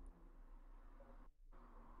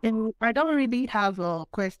 I don't really have a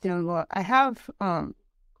question, but I have a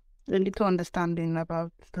little understanding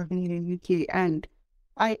about studying in the UK, and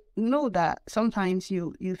I know that sometimes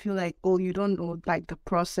you feel like, you don't know like the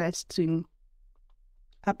process to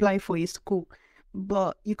apply for a school,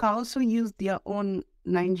 but you can also use their own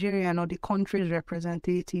Nigerian or the country's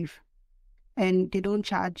representative, and they don't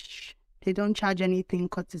charge anything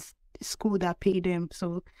because it's the school that pay them.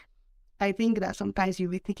 So I think that sometimes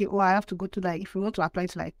you'll be thinking, I have to go to if you want to apply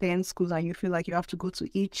to 10 schools and you feel like you have to go to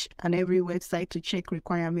each and every website to check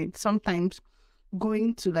requirements. Sometimes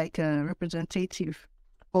going to a representative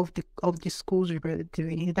of the schools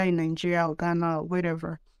representative, either in Nigeria or Ghana or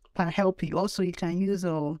wherever, can help you. Also, you can use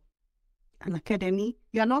an academy.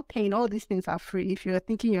 You're not paying. All these things are free. If you're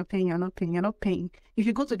thinking you're paying, you're not paying. You're not paying. If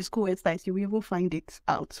you go to the school websites, you will even find it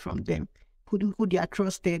out from them who their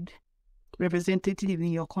trusted representative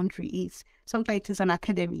in your country is. Sometimes it's an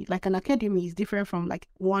academy. An academy is different from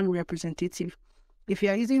one representative. If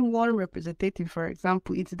you're using one representative, for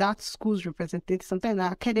example, it's that school's representative. Sometimes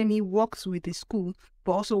the academy works with the school,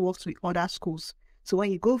 but also works with other schools. So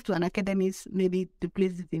when you go to an academy, maybe the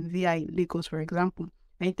place is in VI Lagos, for example,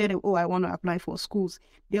 and you tell them, I want to apply for schools,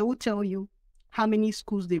 they will tell you how many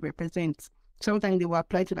schools they represent. Sometimes they will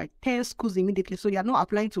apply to 10 schools immediately. So you're not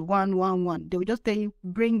applying to one. They will just tell you,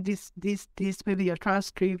 bring this, maybe your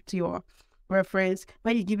transcript, your reference.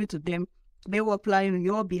 When you give it to them, they will apply on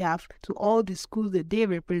your behalf to all the schools that they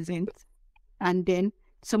represent. And then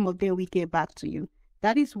some of them will get back to you.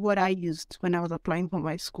 That is what I used when I was applying for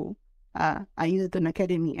my school. I used an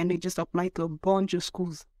academy and they just applied to a bunch of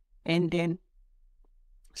schools. And then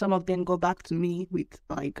some of them go back to me with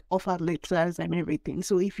like offer letters and everything.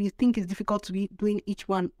 So if you think it's difficult to be doing each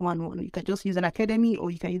one, you can just use an academy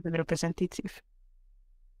or you can use a representative.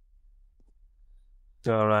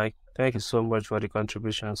 All right. Thank you so much for the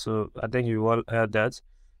contribution. So I think you all heard that.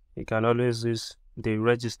 You can always use the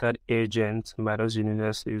registered agent by those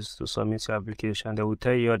universities to submit your application. They will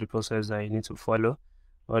tell you all the process that you need to follow,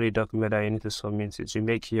 all the document that you need to submit to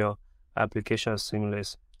make your application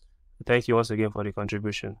seamless. Thank you once again for the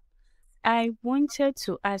contribution. I wanted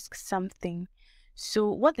to ask something.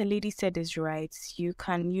 So what the lady said is right. You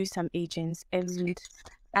can use some agents, and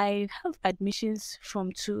I have admissions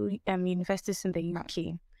from 2 universities in the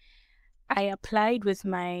UK. I applied with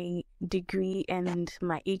my degree and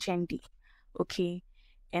my HND, okay,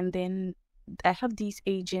 and then I have these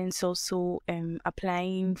agents also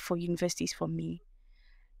applying for universities for me.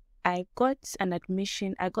 I got an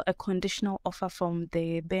admission. I got a conditional offer from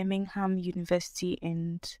the Birmingham University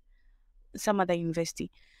and some other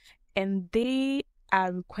university, and they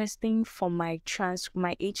are requesting for my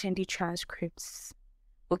HND transcripts.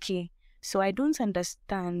 Okay, so I don't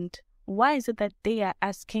understand why is it that they are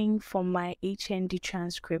asking for my HND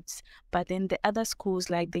transcripts, but then the other schools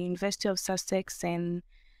like the University of Sussex and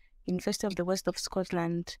University of the West of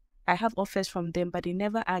Scotland, I have offers from them, but they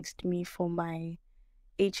never asked me for my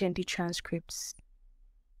HND transcripts.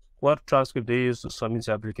 What transcript do you use to submit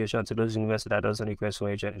your application to those universities that doesn't request for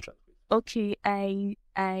HND transcript? Okay, I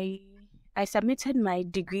submitted my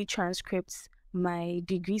degree transcripts, my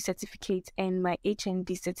degree certificate, and my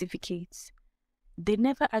HND certificates. They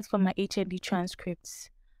never asked for my HND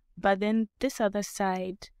transcripts. But then this other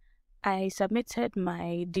side, I submitted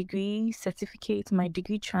my degree certificate, my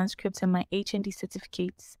degree transcripts, and my HND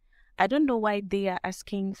certificates. I don't know why they are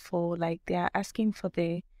asking for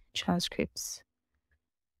the transcripts.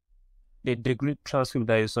 The degree transcript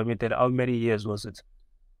that you submitted, how many years was it?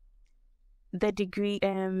 The degree,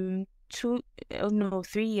 3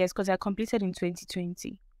 years, because I completed in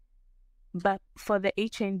 2020. But for the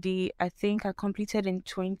HND, I think I completed in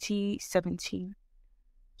 2017.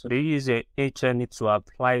 So they use your HND to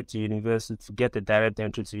apply to university to get a direct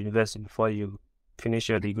entry to university before you finish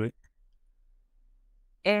your degree?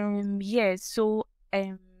 Yes. So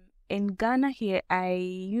in Ghana here, I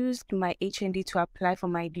used my HND to apply for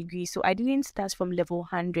my degree. So I didn't start from level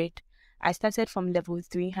 100. I started from level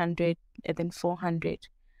 300 and then 400.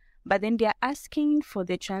 But then they're asking for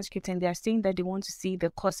the transcript and they're saying that they want to see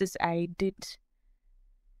the courses I did.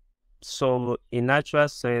 So in natural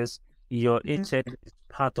sense, your HND is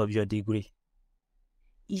part of your degree.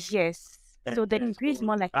 Yes. So the degree is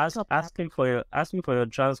more like asking for your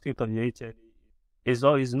transcript of your HND is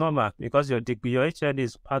normal because your HND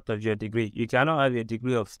is part of your degree. You cannot have a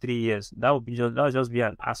degree of 3 years. That would just be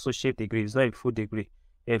an associate degree. It's not a full degree.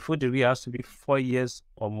 A full degree has to be 4 years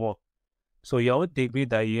or more. So your own degree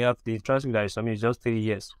that you have, the transcript that you submit is just 3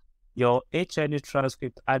 years. Your HND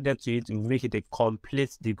transcript added to it will make it a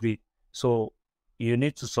complete degree. So you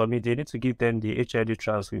need to submit. They need to give them the HND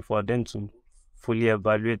transcript for them to fully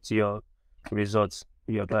evaluate your results,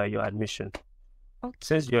 your admission. Okay.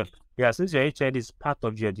 Since your HND is part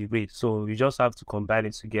of your degree, so you just have to combine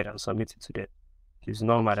it together and submit it to them. It's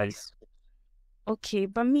normal. Okay,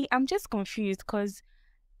 but me, I'm just confused because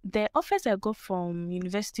the offers I got from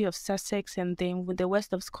University of Sussex and then with the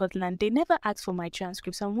West of Scotland, they never asked for my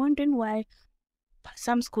transcripts. I'm wondering why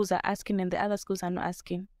some schools are asking and the other schools are not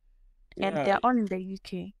asking. And they're all in the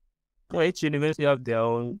UK. Well, each university have their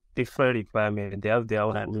own different requirements. They have their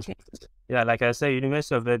own admission. Yeah, like I said,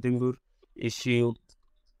 University of Edinburgh, if you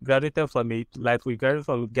graduated from it, like we graduated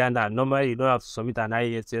from Ghana, normally you don't have to submit an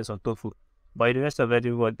IELTS or TOEFL. But University of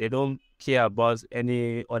Edinburgh, they don't care about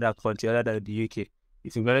any other country other than the UK.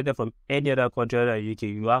 If you graduated from any other country other than the UK,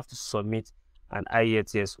 you have to submit an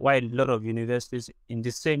IELTS. While a lot of universities in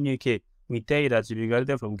the same UK, we tell you that if you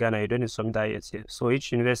graduated from Ghana, you don't need to submit IELTS. So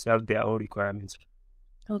each university have their own requirements.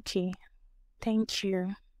 Okay. Thank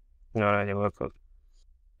you. All right, you're welcome.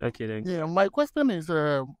 Okay, thanks. Yeah, my question is,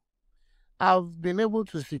 I've been able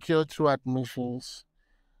to secure 2 admissions,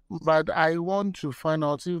 but I want to find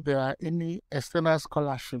out if there are any external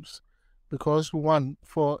scholarships. Because one,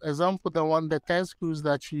 for example, the 10 schools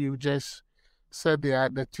that you just said they are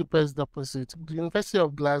the cheapest deposit, the University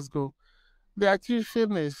of Glasgow, their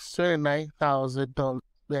tuition is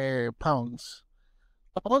 £29,000 pounds.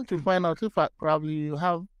 I want to find out if probably you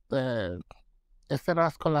have the external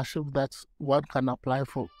scholarship that one can apply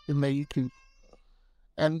for in the UK.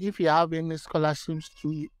 And if you have any scholarships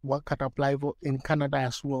to one can apply for in Canada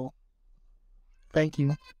as well. Thank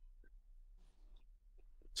you.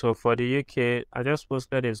 So for the UK, I just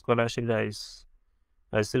posted a scholarship that is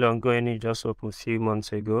It's still ongoing. It just opened a few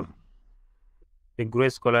months ago. A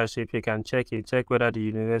great scholarship. You can check it. Check whether the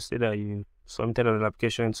university that you submitted an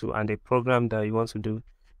application to and the program that you want to do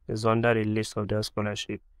is under the list of their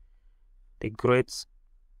scholarship. The Great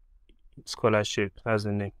Scholarship, that's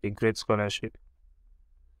the name. The Great Scholarship.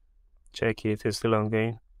 Check it. It's still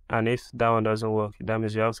ongoing. And if that one doesn't work, that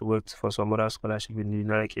means you have to work for some other scholarship in the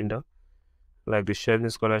United Kingdom, like the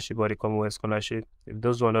Shevlin Scholarship or the Commonwealth Scholarship. If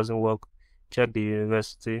those one doesn't work, check the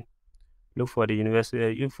university. Look for the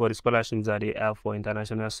university. Look for the scholarships that they have for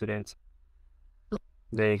international students.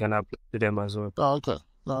 Then you can apply to them as well. Okay.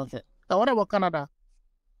 Now, what about Canada?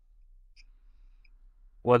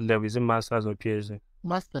 What level is it? Masters or PhD?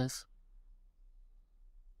 Masters.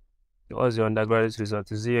 What's your undergraduate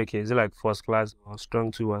result? Is it okay? Is it like first class or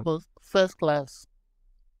strong 2-1? First class.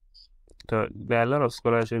 So there are a lot of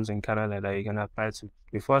scholarships in Canada that you can apply to.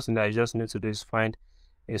 The first thing that you just need to do is find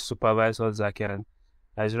a supervisor that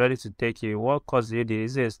is ready to take you. What course did you do?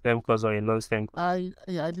 Is it a STEM course or a non-STEM course?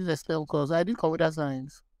 I did a STEM course. I did computer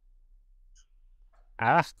science.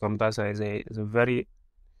 Computer science is a very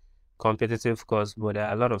competitive course, but there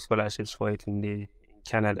are a lot of scholarships for it in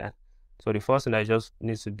Canada. So the first thing I just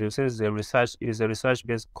need to do, since the research is a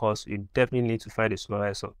research-based course, you definitely need to find a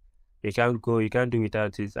supervisor. You can't do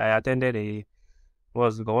without it. I attended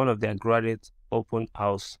one of their graduate open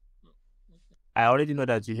house. I already know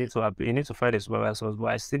that you need to find a supervisor, but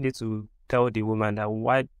I still need to tell the woman that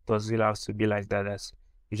why does it have to be like that? That's,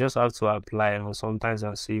 you just have to apply and sometimes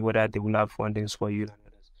and see whether they will have fundings for you.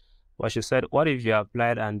 But she said, what if you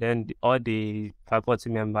applied and then all the faculty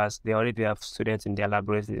members, they already have students in their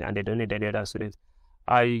laboratory and they don't need any other students?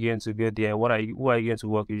 How are you going to go there? Who are you going to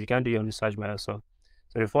work with? You can't do your research by yourself.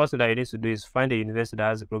 So the first thing that you need to do is find a university that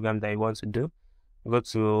has a program that you want to do. Go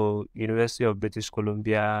to University of British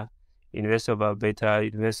Columbia, University of Alberta,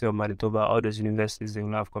 University of Manitoba, all those universities, they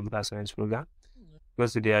will have computer science program. Go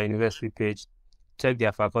to their university page, check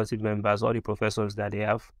their faculty members, all the professors that they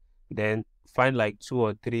have. Then find like 2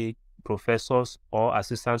 or 3 professors or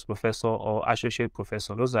assistant professor or associate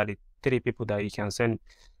professor. Those are the 3 people that you can send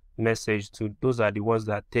message to. Those are the ones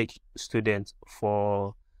that take students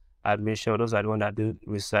for admission. Those are the ones that do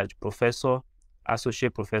research. Professor,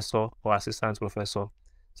 associate professor, or assistant professor.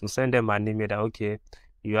 So send them an email that, okay,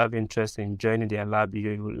 you have interest in joining their lab,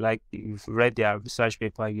 you've read their research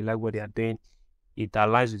paper, you like what they are doing, it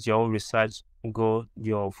aligns with your own research goal,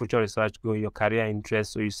 your future research goal, your career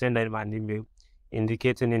interest. So you send them an email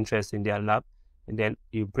indicating interest in their lab, and then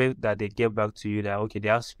you pray that they get back to you that, okay, they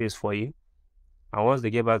have space for you. And once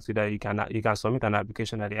they get back to you, that you can submit an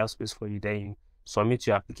application that they have space for you. Then you submit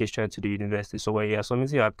your application to the university. So when you are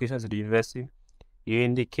submitting your application to the university, you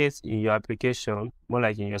indicate in your application, more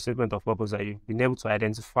like in your statement of purpose, that you've been able to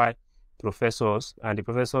identify professors, and the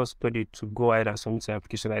professors told you to go ahead and submit your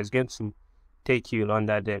application that is going to take you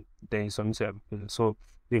under them. Then you submit your application. So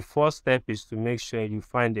the first step is to make sure you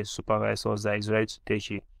find a supervisor that is ready to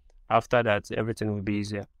take you. After that, everything will be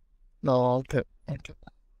easier. No, okay.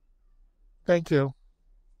 Thank you.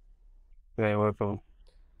 You're welcome.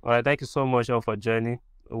 All right, thank you so much all for joining.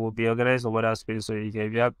 We'll be organizing some other space, so if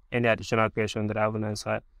you have any additional questions that I haven't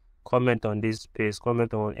answered, comment on this space,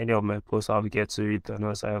 comment on any of my posts, I'll get to it and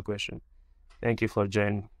answer your question. Thank you for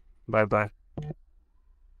joining. Bye-bye.